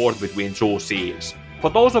back and forth between two scenes. For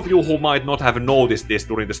those of you who might not have noticed this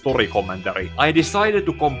during the story commentary, I decided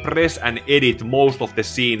to compress and edit most of the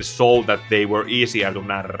scenes so that they were easier to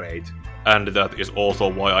narrate. And that is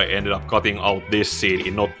also why I ended up cutting out this scene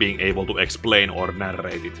in not being able to explain or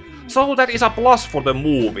narrate it. So that is a plus for the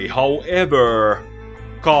movie, however...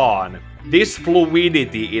 Con. This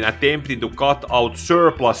fluidity in attempting to cut out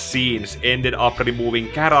surplus scenes ended up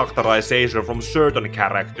removing characterization from certain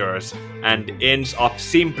characters and ends up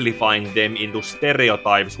simplifying them into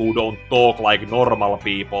stereotypes who don't talk like normal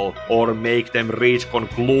people or make them reach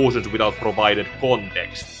conclusions without provided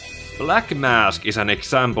context. Black Mask is an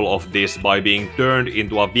example of this by being turned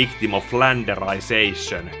into a victim of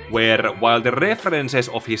Flanderization, where while the references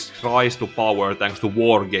of his rise to power thanks to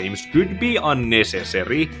war games could be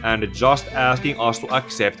unnecessary and just asking us to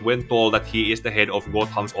accept when told that he is the head of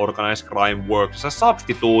Gotham's organized crime works as a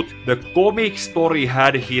substitute, the comic story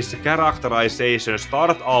had his characterization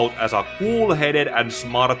start out as a cool-headed and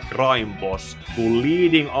smart crime boss, to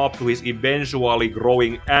leading up to his eventually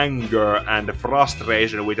growing anger and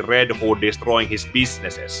frustration with Red Hood destroying his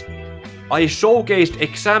businesses. I showcased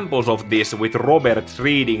examples of this with Robert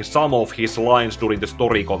reading some of his lines during the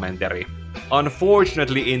story commentary.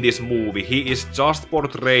 Unfortunately, in this movie, he is just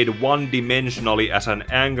portrayed one-dimensionally as an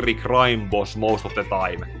angry crime boss most of the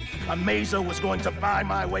time. Amazo was going to buy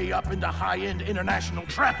my way up into high-end international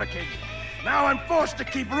trafficking. Now I'm forced to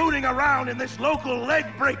keep rooting around in this local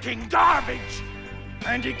leg-breaking garbage.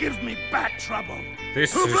 And he gives me back trouble.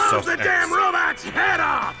 Who blows the damn robot's head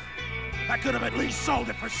off? I could have at least sold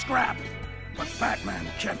it for scrap. But Batman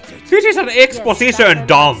kept it. This is an exposition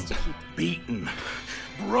dump. Beaten.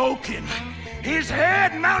 Broken. His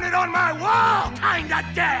head mounted on my wall, kinda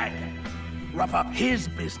dead. Rough up his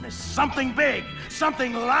business. Something big.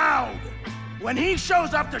 Something loud. When he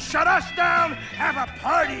shows up to shut us down, have a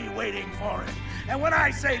party waiting for him. And when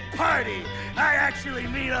I say party, I actually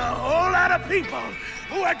mean a whole lot of people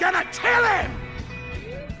who are gonna kill him!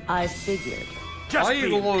 I figured. Just be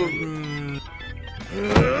You wanna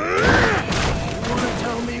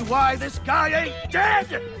tell me why this guy ain't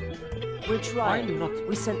dead? We're trying.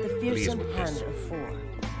 We sent the fearsome hand of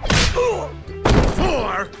 4.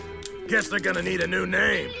 4? Guess they're gonna need a new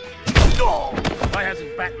name. Why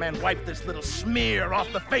hasn't Batman wiped this little smear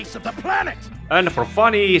off the face of the planet? And for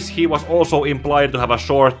funnies, he was also implied to have a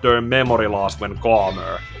short-term memory loss when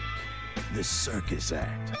calmer. This circus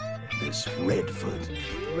act. This Redfoot.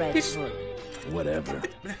 Redfoot. Whatever.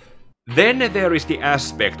 Then there is the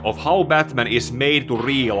aspect of how Batman is made to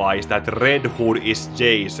realize that Red Hood is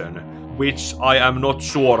Jason, which I am not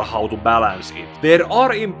sure how to balance it. There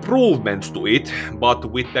are improvements to it, but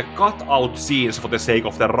with the cut-out scenes for the sake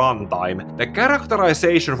of the runtime, the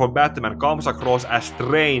characterization for Batman comes across as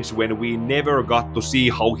strange when we never got to see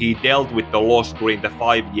how he dealt with the loss during the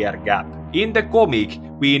 5-year gap. In the comic,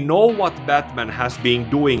 we know what Batman has been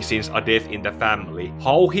doing since a death in the family,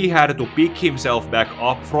 how he had to pick himself back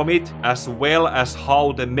up from it, as well as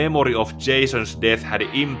how the memory of Jason's death had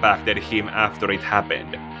impacted him after it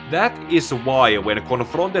happened. That is why, when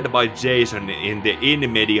confronted by Jason in the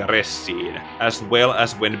in media res scene, as well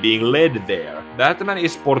as when being led there, Batman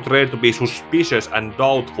is portrayed to be suspicious and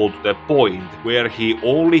doubtful to the point where he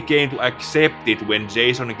only came to accept it when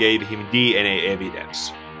Jason gave him DNA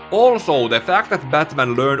evidence. Also, the fact that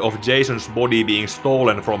Batman learned of Jason's body being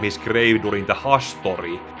stolen from his grave during the Hush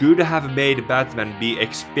story could have made Batman be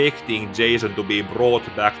expecting Jason to be brought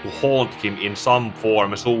back to haunt him in some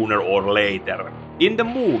form sooner or later. In the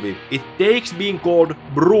movie, it takes being called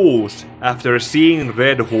Bruce after seeing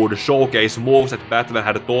Red Hood showcase moves that Batman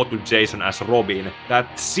had taught to Jason as Robin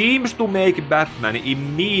that seems to make Batman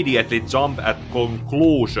immediately jump at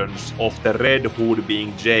conclusions of the Red Hood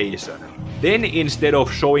being Jason. Then instead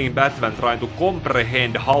of showing Batman trying to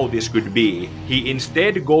comprehend how this could be, he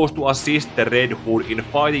instead goes to assist the Red Hood in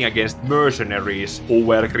fighting against mercenaries who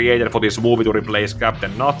were created for this movie to replace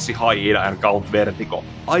Captain Nazi, Hyena and Count Vertigo.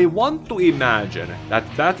 I want to imagine that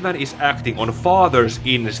Batman is acting on father's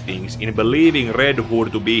instincts in believing Red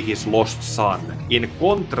Hood to be his lost son, in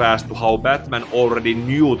contrast to how Batman already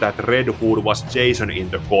knew that Red Hood was Jason in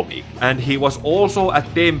the comic, and he was also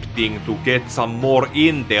attempting to get some more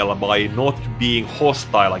intel by not being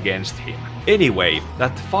hostile against him. Anyway,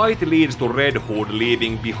 that fight leads to Red Hood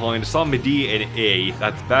leaving behind some DNA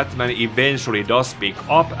that Batman eventually does pick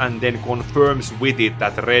up and then confirms with it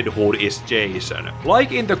that Red Hood is Jason.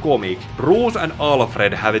 Like in the comic, Bruce and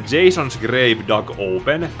Alfred have Jason's grave dug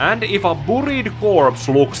open, and if a buried corpse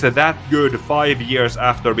looks that good 5 years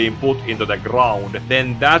after being put into the ground,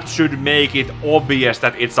 then that should make it obvious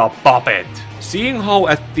that it's a puppet. Seeing how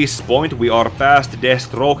at this point we are past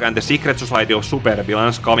Deathstroke and the Secret Society of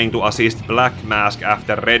Supervillains coming to assist Black Mask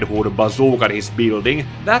after Red Hood bazookaed his building,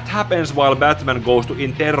 that happens while Batman goes to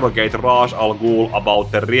interrogate Ra's al Ghul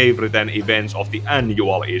about the rewritten events of the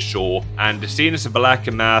annual issue, and since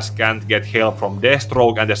Black Mask can't get help from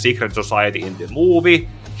Deathstroke and the Secret Society in the movie,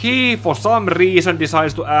 he, for some reason,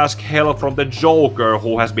 decides to ask help from the Joker,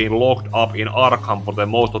 who has been locked up in Arkham for the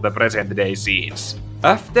most of the present-day scenes.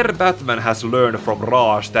 After Batman has learned from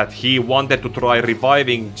Ra's that he wanted to try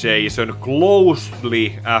reviving Jason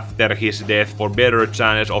closely after his death for better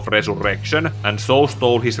chance of resurrection, and so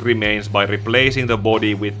stole his remains by replacing the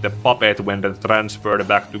body with the puppet when transferred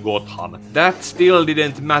back to Gotham. That still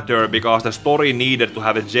didn't matter because the story needed to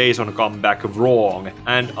have Jason come back wrong,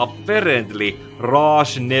 and apparently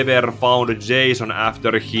Ra's never found Jason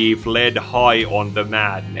after he fled high on the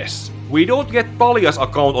madness. We don't get Talia's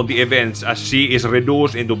account on the events as she is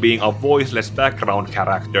reduced into being a voiceless background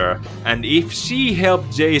character, and if she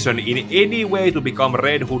helped Jason in any way to become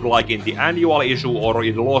Red Hood like in the annual issue or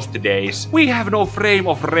in Lost Days, we have no frame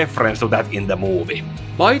of reference to that in the movie.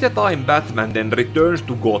 By the time Batman then returns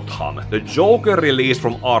to Gotham, the Joker released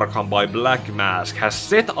from Arkham by Black Mask has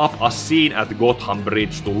set up a scene at Gotham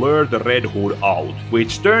Bridge to lure the Red Hood out,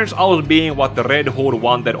 which turns out being what the Red Hood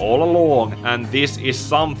wanted all along, and this is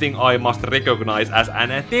something I must recognize as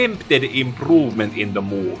an attempted improvement in the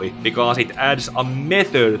movie, because it adds a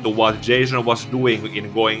method to what Jason was doing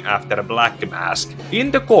in going after Black Mask.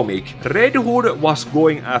 In the comic, Red Hood was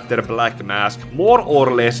going after Black Mask more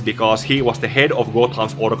or less because he was the head of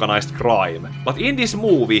Gotham's organized crime, but in this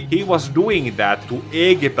movie he was doing that to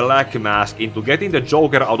egg Black Mask into getting the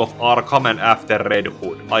Joker out of Arkham and after Red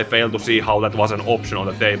Hood. I fail to see how that was an option on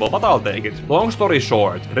the table, but I'll take it. Long story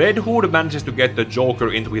short, Red Hood manages to get the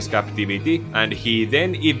Joker into his captivity, and he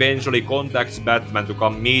then eventually contacts Batman to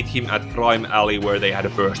come meet him at Crime Alley where they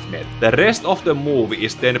had first met. The rest of the movie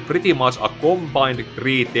is then pretty much a combined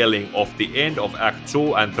retelling of the end of Act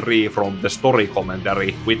 2 and 3 from the story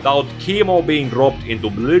commentary, without Chemo being dropped into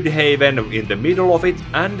Bloodhaven in the middle of it,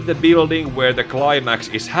 and the building where the climax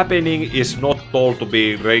is happening is not told to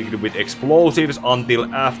be rigged with explosives until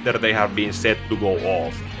after they have been set to go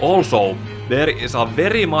off. Also, there is a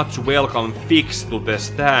very much welcome fix to the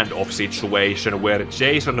standoff situation where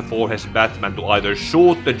Jason forces Batman to either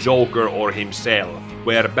shoot the Joker or himself,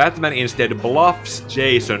 where Batman instead bluffs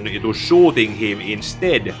Jason into shooting him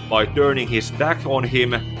instead by turning his back on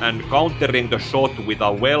him and countering the shot with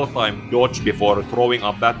a well-timed dodge before throwing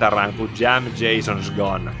a batarang to jam Jason's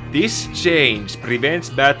gun. This change prevents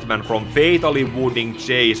Batman from fatally wounding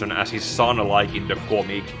Jason as his son like in the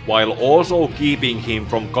comic, while also keeping him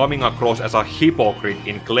from coming across as a hypocrite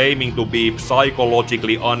in claiming to be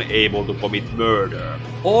psychologically unable to commit murder.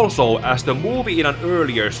 Also, as the movie in an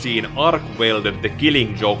earlier scene arc-welded the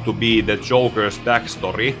Killing Joke to be the Joker's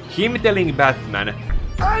backstory, him telling Batman,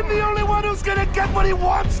 "I'm the only one who's gonna get what he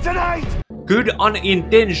wants tonight!" could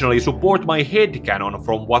unintentionally support my headcanon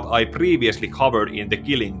from what I previously covered in The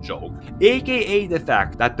Killing Joke, aka the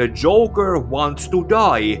fact that the Joker wants to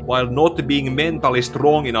die while not being mentally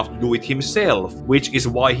strong enough to do it himself, which is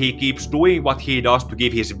why he keeps doing what he does to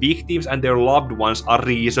give his victims and their loved ones a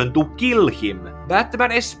reason to kill him.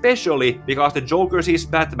 Batman especially, because the Joker sees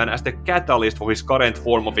Batman as the catalyst for his current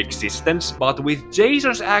form of existence, but with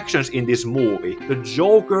Jason's actions in this movie, the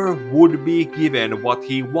Joker would be given what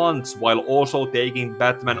he wants while also taking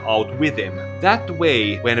Batman out with him. That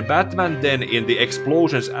way, when Batman then in the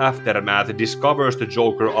explosion's aftermath discovers the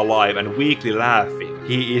Joker alive and weakly laughing,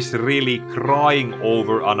 he is really crying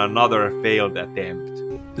over on another failed attempt.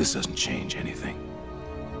 This doesn't change anything.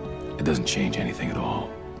 It doesn't change anything at all.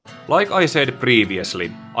 Like I said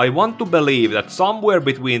previously, I want to believe that somewhere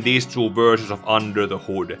between these two versions of Under the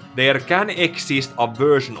Hood, there can exist a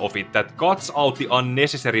version of it that cuts out the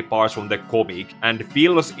unnecessary parts from the comic and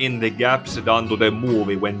fills in the gaps done to the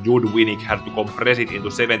movie when Judd Winick had to compress it into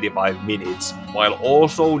 75 minutes, while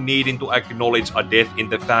also needing to acknowledge a death in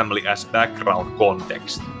the family as background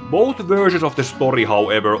context. Both versions of the story,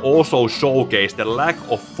 however, also showcase the lack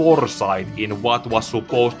of foresight in what was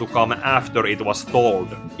supposed to come after it was told.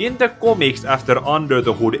 In the comics after Under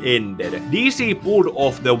the Hood ended, DC pulled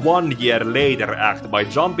off the 1 year later act by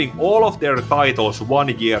jumping all of their titles 1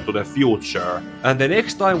 year to the future. And the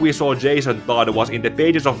next time we saw Jason Todd was in the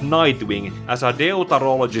pages of Nightwing as a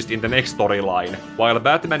deuterologist in the next storyline, while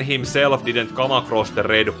Batman himself didn't come across the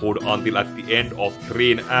Red Hood until at the end of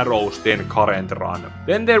Green Arrow's then current run.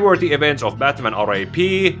 Then there were the events of Batman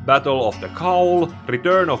R.I.P., Battle of the Cowl,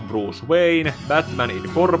 Return of Bruce Wayne, Batman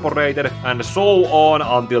Incorporated, and so on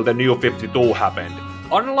until the New 52 happened.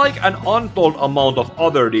 Unlike an untold amount of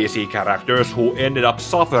other DC characters who ended up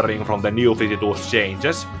suffering from the New 52's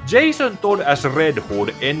changes, Jason Todd as Red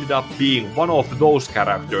Hood ended up being one of those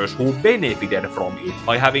characters who benefited from it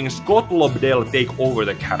by having Scott Lobdell take over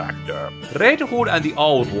the character. Red Hood and the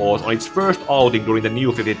Outlaws on its first outing during the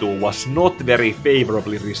New 52 was not very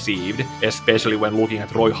favorably received, especially when looking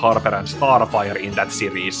at Roy Harper and Starfire in that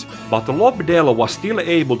series, but Lobdell was still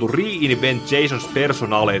able to reinvent Jason's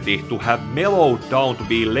personality to have mellowed down to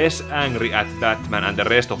be less angry at Batman and the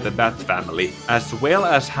rest of the Bat family, as well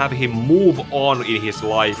as have him move on in his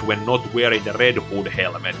life when not wearing the Red Hood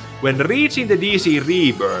helmet. When reaching the DC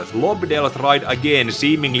Rebirth, Lobdell tried again,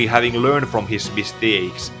 seemingly having learned from his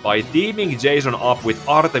mistakes, by teaming Jason up with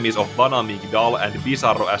Artemis of Banamigdal and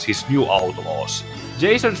Bizarro as his new outlaws.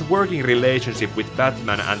 Jason's working relationship with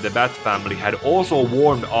Batman and the Bat family had also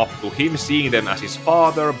warmed up to him seeing them as his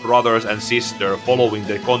father, brothers and sister following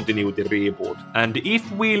the continuity reboot. And if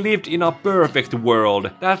we lived in a perfect world,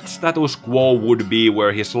 that status quo would be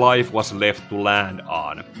where his life was left to land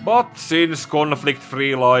on. But since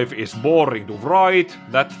conflict-free life is boring to write,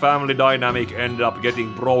 that family dynamic ended up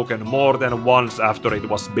getting broken more than once after it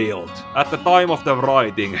was built. At the time of the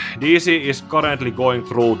writing, DC is currently going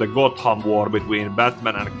through the Gotham War between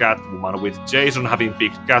Batman and Catwoman, with Jason having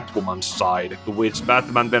picked Catwoman's side, to which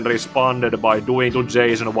Batman then responded by doing to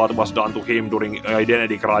Jason what was done to him during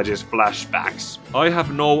Identity Crisis flashbacks. I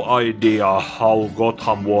have no idea how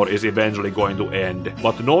Gotham War is eventually going to end,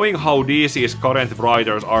 but knowing how DC's current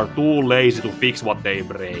writers are too lazy to fix what they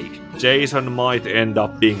break, Jason might end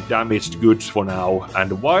up being damaged goods for now,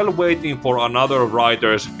 and while waiting for another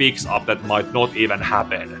writer's fix-up that might not even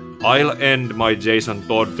happen, I'll end my Jason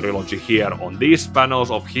Todd trilogy here on these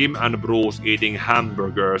panels of him and Bruce eating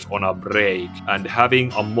hamburgers on a break and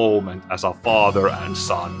having a moment as a father and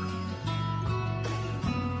son.